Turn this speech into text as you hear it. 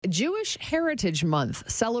Jewish Heritage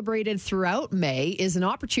Month, celebrated throughout May, is an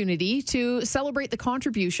opportunity to celebrate the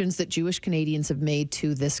contributions that Jewish Canadians have made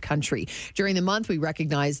to this country. During the month, we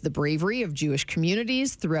recognize the bravery of Jewish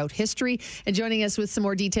communities throughout history. And joining us with some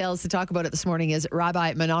more details to talk about it this morning is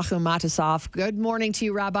Rabbi Menachem Matusof. Good morning to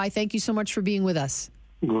you, Rabbi. Thank you so much for being with us.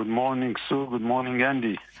 Good morning, Sue. Good morning,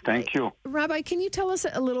 Andy. Thank you. Rabbi, can you tell us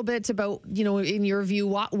a little bit about, in your view,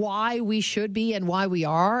 why we should be and why we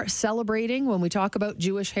are celebrating when we talk about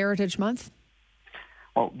Jewish Heritage Month?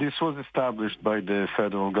 Well, this was established by the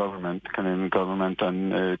federal government, Canadian government,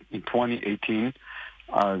 in 2018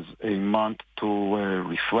 as a month to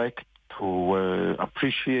reflect, to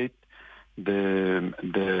appreciate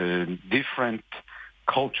the different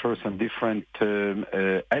cultures and different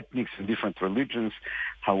ethnics and different religions,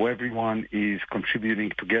 how everyone is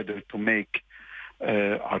contributing together to make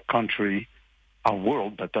our country, our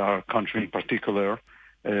world, but our country in particular,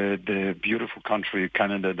 the beautiful country,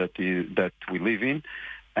 Canada, that we live in.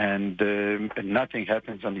 And nothing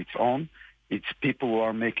happens on its own. It's people who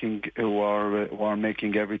are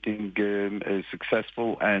making everything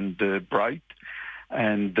successful and bright.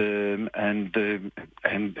 And the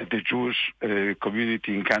Jewish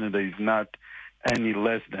community in Canada is not any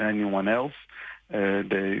less than anyone else.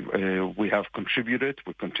 We have contributed.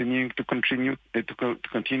 We're continuing to continue to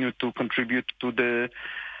contribute to the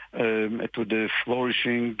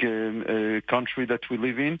flourishing country that we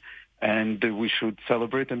live in, and we should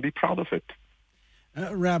celebrate and be proud of it.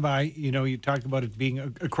 Rabbi, you talked about it being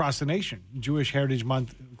across the nation, Jewish Heritage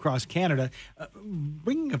Month across Canada.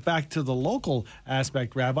 Bringing it back to the local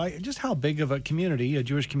aspect, Rabbi, just how big of a community, a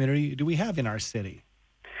Jewish community, do we have in our city?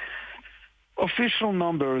 Official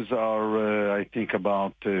numbers are, I think,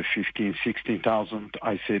 about 15,000, 16,000.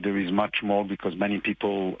 I say there is much more because many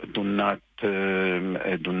people do not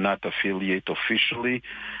affiliate officially,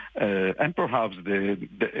 and perhaps the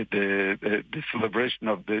celebration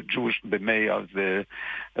of the May of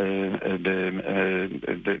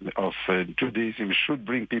Judaism should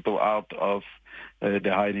bring people out of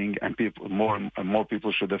the hiding, and more and more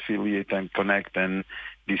people should affiliate and connect and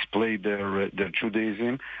display their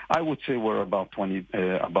Judaism. I would say we're about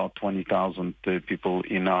 20,000 people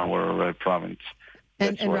in our province.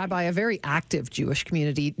 And Rabbi, a very active Jewish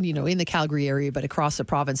community, in the Calgary area, but across the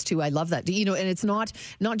province too. I love that. And it's not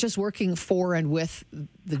just working for and with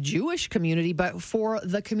the Jewish community, but for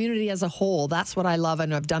the community as a whole. That's what I love.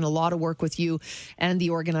 And I've done a lot of work with you and the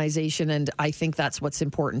organization. And I think that's what's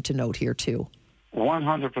important to note here too.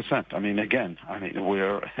 100%.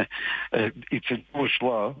 We're it's a Jewish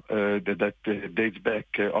law that dates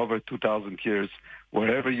back over 2,000 years.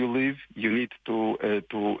 Wherever you live, you need to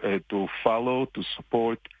follow, to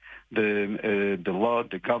support the law,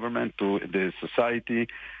 the government, to the society.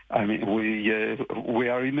 We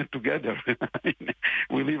are in it together.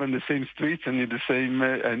 We live on the same streets and in the same,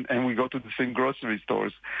 and we go to the same grocery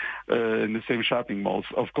stores, in the same shopping malls.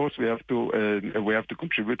 Of course, we have to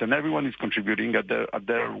contribute, and everyone is contributing at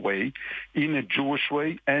their way, in a Jewish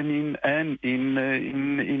way, and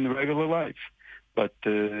in regular life. But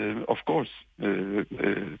of course,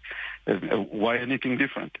 why anything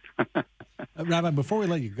different? Rabbi, before we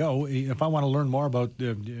let you go, if I want to learn more about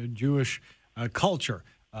the Jewish culture,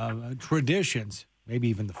 traditions, maybe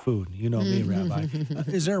even the food, me, Rabbi,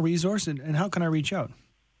 is there a resource, and how can I reach out?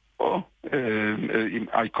 Oh,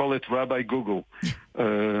 I call it Rabbi Google.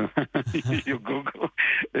 You Google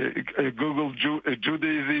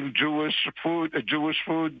Judaism, Jewish food, Jewish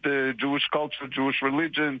culture, Jewish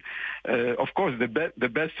religion. Of course, the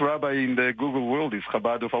best rabbi in the Google world is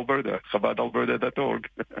Chabad of Alberta, chabadalberta.org.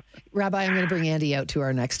 Rabbi, I'm going to bring Andy out to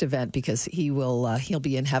our next event because he'll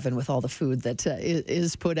be in heaven with all the food that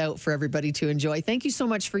is put out for everybody to enjoy. Thank you so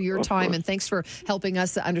much for your time, and thanks for helping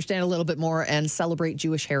us understand a little bit more and celebrate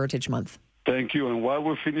Jewish Heritage Month. Thank you. And while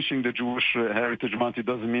we're finishing the Jewish Heritage Month, it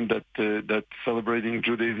doesn't mean that celebrating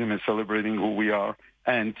Judaism is celebrating who we are.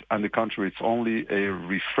 And on the contrary, it's only a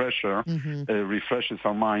refresher, refreshes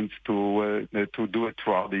our minds to do it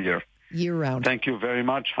throughout the year. Year-round. Thank you very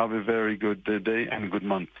much. Have a very good day and good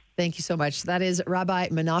month. Thank you so much. That is Rabbi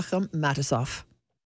Menachem Matusof.